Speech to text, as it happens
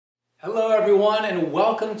Hello everyone and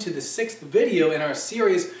welcome to the 6th video in our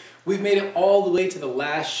series. We've made it all the way to the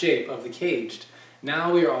last shape of the CAGED.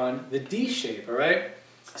 Now we are on the D shape, alright?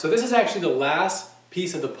 So this is actually the last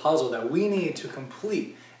piece of the puzzle that we need to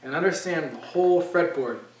complete and understand the whole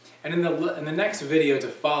fretboard. And in the next video to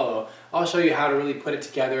follow, I'll show you how to really put it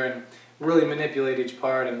together and really manipulate each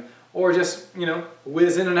part or just,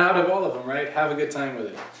 whiz in and out of all of them, right? Have a good time with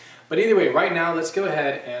it. But either way, right now, let's go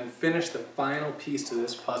ahead and finish the final piece to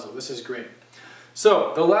this puzzle. This is great.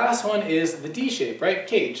 So, the last one is the D shape, right?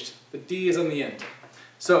 CAGED. The D is on the end.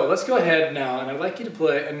 So, let's go ahead now, and I'd like you to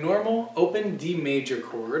play a normal open D major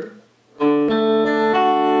chord.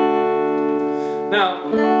 Now,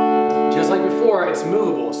 just like before, it's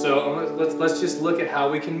movable. So, let's just look at how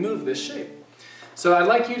we can move this shape. So, I'd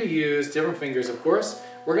like you to use different fingers, of course.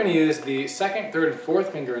 We're going to use the 2nd, 3rd, and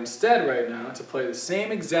 4th finger instead right now to play the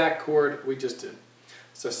same exact chord we just did.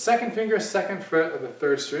 So 2nd finger, 2nd fret of the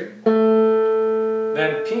 3rd string,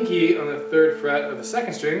 then pinky on the 3rd fret of the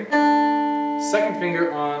 2nd string, 2nd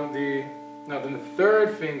finger on the, then the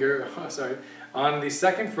 3rd finger, on the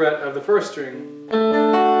 2nd fret of the 1st string,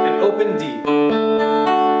 and open D.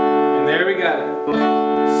 And there we got it.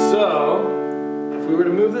 So, if we were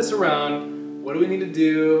to move this around, what do we need to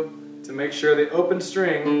do to make sure the open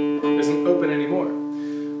string isn't open anymore?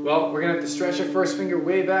 Well, we're going to have to stretch our 1st finger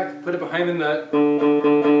way back, put it behind the nut,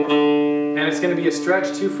 and it's going to be a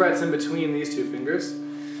stretch 2 frets in between these 2 fingers.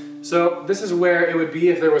 So this is where it would be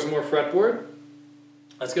if there was more fretboard.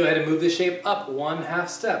 Let's go ahead and move this shape up 1/2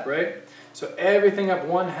 step, right? So everything up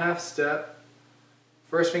 1/2 step.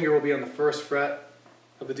 1st finger will be on the 1st fret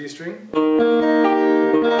of the D string.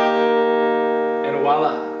 And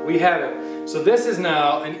voila, we have it. So this is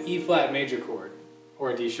now an E flat major chord, or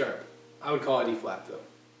a D sharp. I would call it E flat though.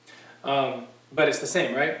 But it's the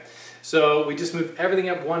same, right? So we just moved everything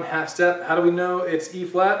up 1/2 step. How do we know it's E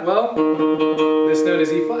flat? Well, this note is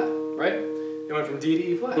E flat, right? It went from D to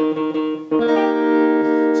E flat.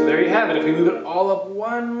 So there you have it. If we move it all up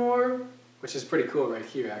one more, which is pretty cool right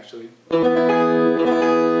here actually, we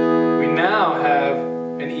now have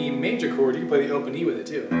an E major chord. You can play the open E with it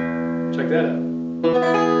too. Check that out.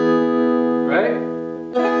 Right?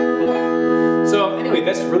 So anyway,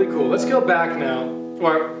 that's really cool. Let's go back now,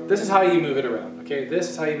 or this is how you move it around, okay? This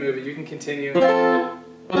is how you move it. You can continue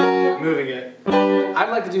moving it. I'd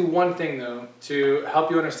like to do one thing though to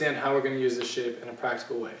help you understand how we're going to use this shape in a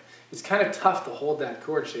practical way. It's kind of tough to hold that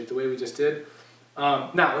chord shape the way we just did.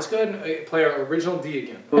 Now, let's go ahead and play our original D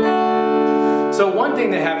again. So one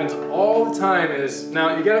thing that happens all the time is,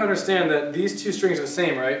 now you got to understand that these 2 strings are the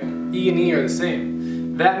same, right? E and E are the same.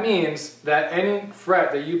 That means that any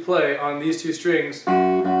fret that you play on these 2 strings is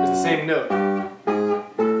the same note.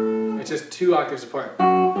 It's just 2 octaves apart.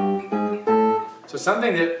 So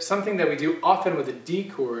something that we do often with the D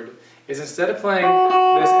chord is, instead of playing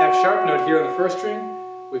this F sharp note here on the 1st string,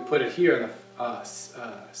 we put it here on the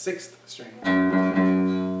 6th string.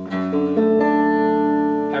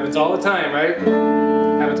 Happens all the time, right?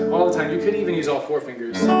 Happens all the time. You could even use all 4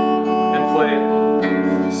 fingers and play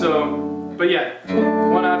it. So, but yeah,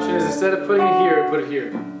 one option is, instead of putting it here, put it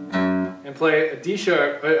here. And play a D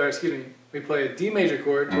sharp, we play a D major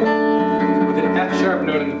chord with an F sharp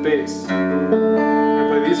note in the bass. And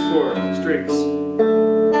play these 4 strings.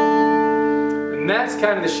 And that's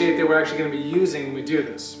kind of the shape that we're actually going to be using when we do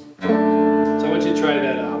this. So I want you to try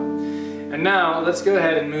that out. And now, let's go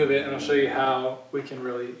ahead and move it, and I'll show you how we can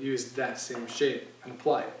really use that same shape and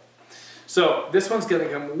apply it. So, this one's going to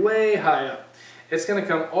come way high up. It's going to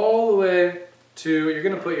come all the way to, you're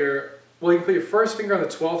going to put your, you can put your 1st finger on the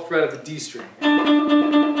 12th fret of the D string.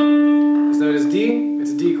 This note is D,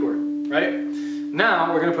 it's a D chord, right?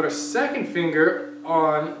 Now, we're going to put our 2nd finger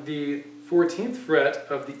on the 14th fret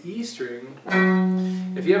of the E string.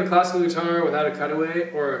 If you have a classical guitar without a cutaway,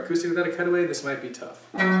 or acoustic without a cutaway, this might be tough.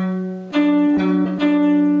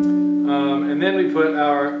 And then we put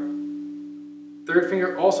our 3rd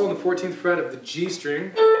finger also on the 14th fret of the G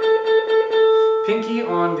string, pinky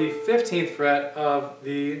on the 15th fret of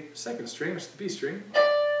the 2nd string, which is the B string,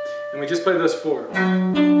 and we just play those 4.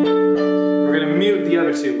 We're going to mute the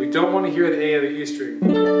other 2. We don't want to hear the A of the E string.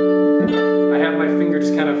 I have my finger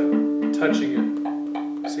just kind of touching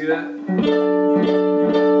it. See that?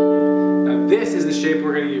 Now this is the shape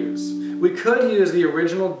we're going to use. We could use the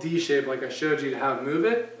original D shape like I showed you how to move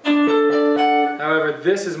it. However,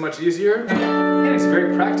 this is much easier, and it's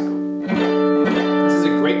very practical. This is a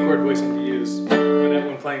great chord voicing to use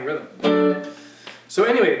when playing rhythm. So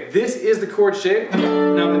anyway, this is the chord shape.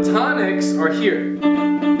 Now the tonics are here. The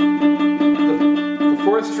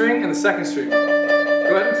 4th string and the 2nd string. Go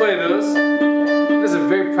ahead and play those. This is a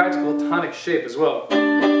very practical tonic shape as well.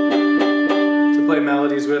 to play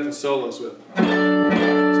melodies with and solos with.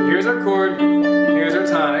 So here's our chord, here's our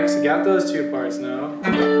tonics. You got those two parts now.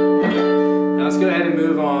 Now let's go ahead and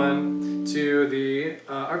move on to the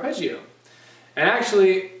arpeggio. And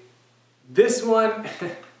actually, this one,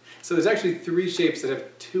 so there's actually 3 shapes that have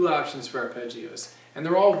 2 options for arpeggios. And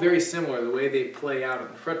they're all very similar, the way they play out on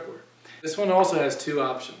the fretboard. This one also has 2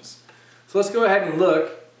 options. So let's go ahead and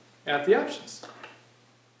look at the options.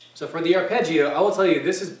 So for the arpeggio, I will tell you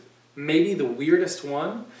this is maybe the weirdest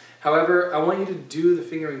one. However, I want you to do the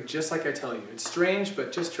fingering just like I tell you. It's strange,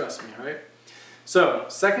 but just trust me, alright? So,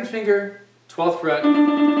 2nd finger, 12th fret,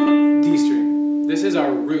 D string. This is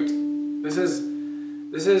our root. This is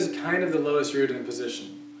kind of the lowest root in the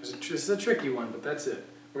position. This is a tricky one, but that's it.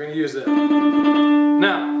 We're going to use it.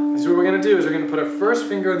 Now, this is what we're going to do is we're going to put our 1st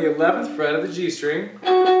finger on the 11th fret of the G string.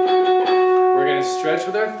 We're going to stretch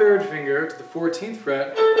with our 3rd finger to the 14th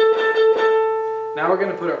fret. Now we're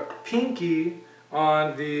going to put our pinky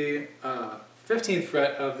on the 15th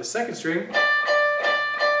fret of the 2nd string.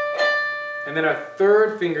 And then our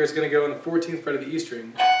 3rd finger is going to go on the 14th fret of the E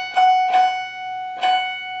string.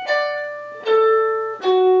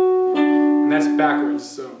 And that's backwards,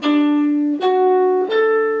 so. And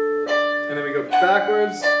then we go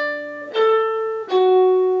backwards.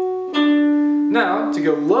 Now, to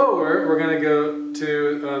go lower, we're going to go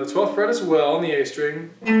to the 12th fret as well on the A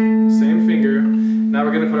string. Same finger. Now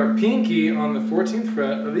we're going to put our pinky on the 14th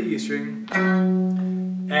fret of the E string.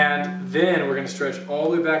 And then we're going to stretch all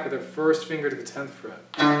the way back with our 1st finger to the 10th fret.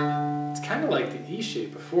 It's kind of like the E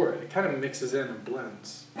shape before it. It kind of mixes in and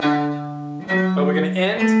blends. But we're going to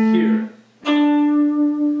end here.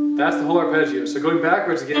 That's the whole arpeggio. So going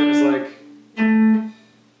backwards again is like...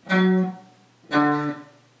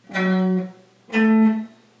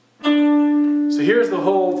 So here's the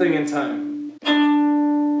whole thing in time.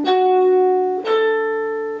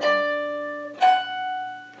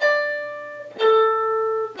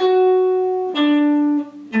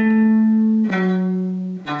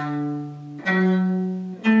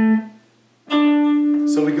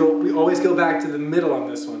 So we always go back to the middle on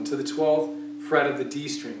this one, to the 12th fret of the D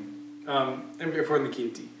string. And if we're in the key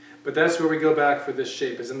of D. But that's where we go back for this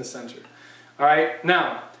shape, is in the center. Alright,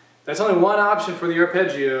 now, that's only one option for the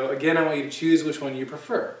arpeggio. Again, I want you to choose which one you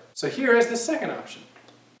prefer. So here is the 2nd option.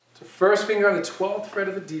 So 1st finger on the 12th fret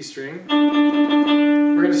of the D string.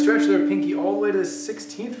 We're going to stretch with our pinky all the way to the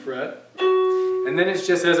 16th fret. And then it's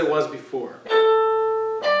just as it was before.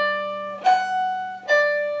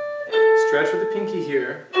 Stretch with the pinky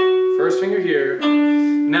here. 1st finger here.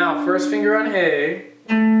 Now, 1st finger on A.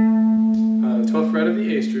 The 12th fret of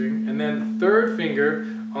the A string. And then 3rd finger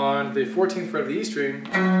on the 14th fret of the E string,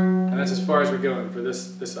 and that's as far as we're going for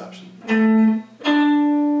this option.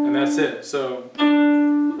 And that's it. So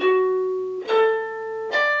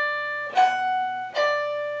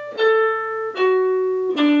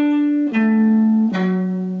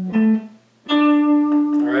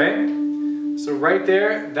alright, so right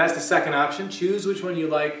there, that's the 2nd option. Choose which one you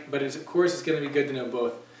like, but of course it's going to be good to know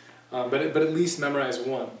both. But at least memorize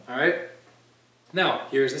one. Alright? Now,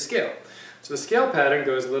 here's the scale. So the scale pattern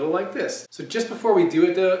goes a little like this. So just before we do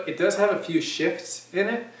it though, it does have a few shifts in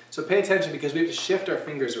it. So pay attention because we have to shift our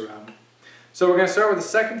fingers around. So we're going to start with the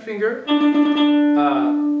 2nd finger,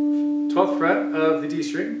 12th fret of the D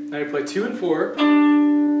string. Now you play 2 and 4.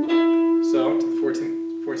 So to the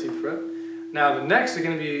 14th fret. Now the next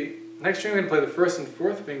string we're going to play the 1st and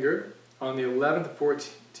 4th finger on the 11th and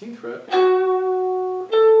 14th fret.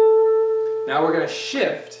 Now we're going to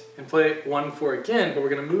shift and play 1 and 4 again, but we're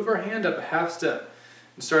going to move our hand up a half step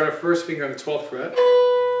and start our 1st finger on the 12th fret,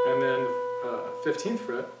 and then 15th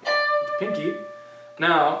fret with the pinky.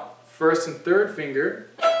 Now, 1st and 3rd finger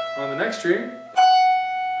on the next string,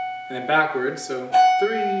 and then backwards, so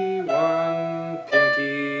 3, 1,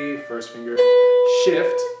 pinky, 1st finger,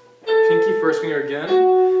 shift, pinky, 1st finger again.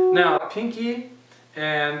 Now, pinky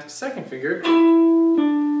and 2nd finger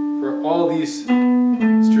for all these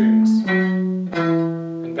strings.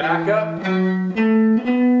 Back up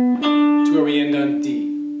to where we end on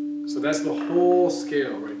D. So that's the whole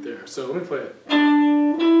scale right there. So let me play it.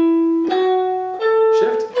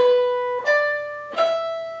 Shift.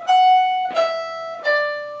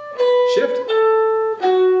 Shift.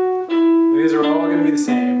 These are all going to be the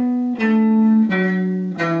same.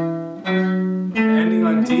 Ending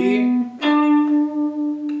on D.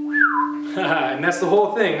 And that's the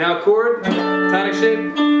whole thing. Now chord, tonic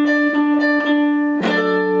shape.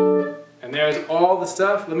 There's all the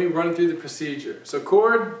stuff. Let me run through the procedure. So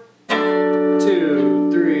chord, 2,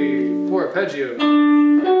 3, 4, arpeggio.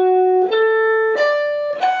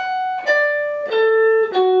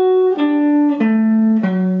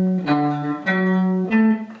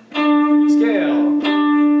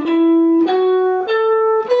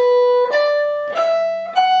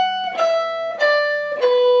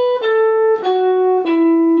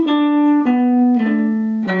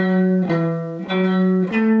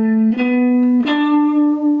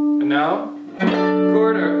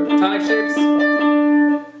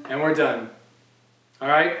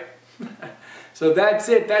 So that's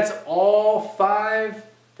it. That's all five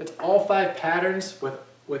patterns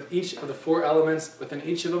with each of the 4 elements within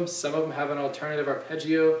each of them. Some of them have an alternative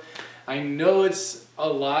arpeggio. I know it's a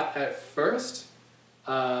lot at first,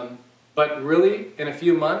 but really in a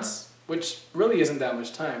few months, which really isn't that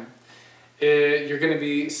much time, you're going to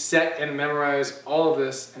be set and memorize all of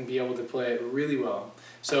this and be able to play it really well.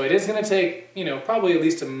 So it is going to take, you know, probably at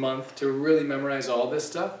least a month to really memorize all this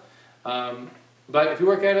stuff. But if you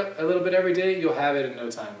work at it a little bit every day, you'll have it in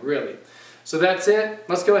no time, really. So that's it.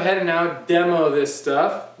 Let's go ahead and now demo this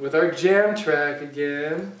stuff with our jam track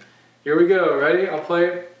again. Here we go. Ready? I'll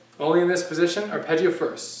play only in this position, arpeggio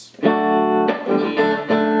first.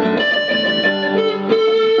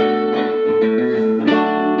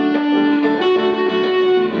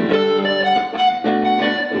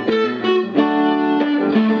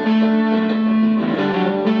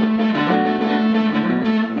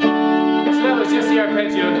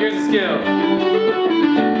 Arpeggio. Here's the scale.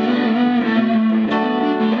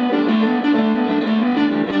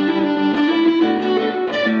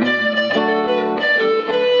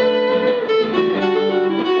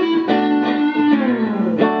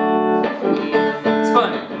 It's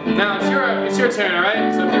fun. Now it's your turn, all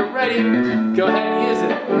right? So if you're ready, go ahead and use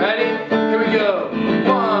it. Ready? Here we go.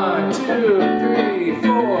 1, 2, 3,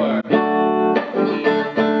 4.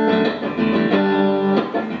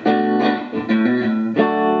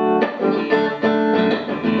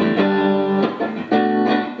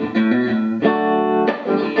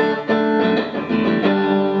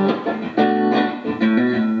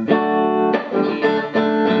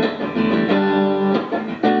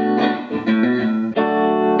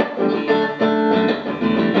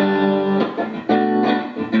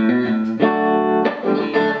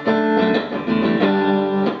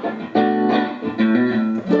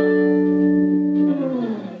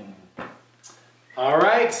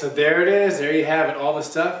 Alright, so there it is. There you have it, all the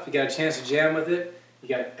stuff. You got a chance to jam with it. You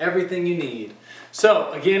got everything you need.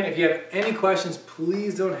 So, again, if you have any questions,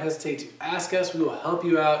 please don't hesitate to ask us. We will help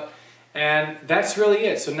you out. And that's really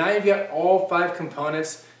it. So now you've got all 5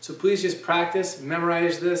 components. So please just practice,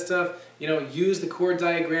 memorize this stuff. You know, use the chord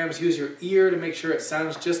diagrams, use your ear to make sure it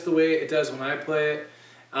sounds just the way it does when I play it.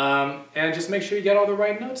 And just make sure you get all the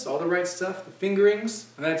right notes, all the right stuff, the fingerings,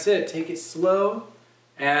 and that's it. Take it slow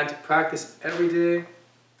and practice every day.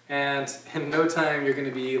 And in no time, you're going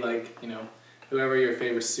to be like, you know, whoever your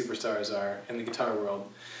favorite superstars are in the guitar world.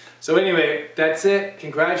 So anyway, that's it.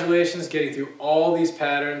 Congratulations getting through all these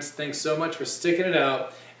patterns. Thanks so much for sticking it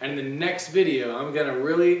out. And in the next video, I'm going to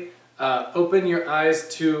really open your eyes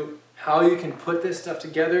to how you can put this stuff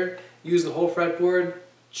together, use the whole fretboard,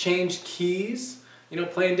 change keys, you know,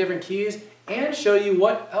 play in different keys, and show you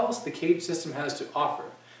what else the CAGED system has to offer.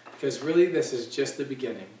 Because really, this is just the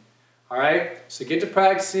beginning. Alright, so get to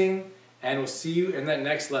practicing, and we'll see you in that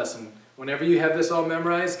next lesson. Whenever you have this all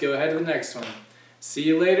memorized, go ahead to the next one. See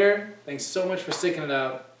you later. Thanks so much for sticking it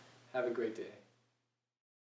out. Have a great day.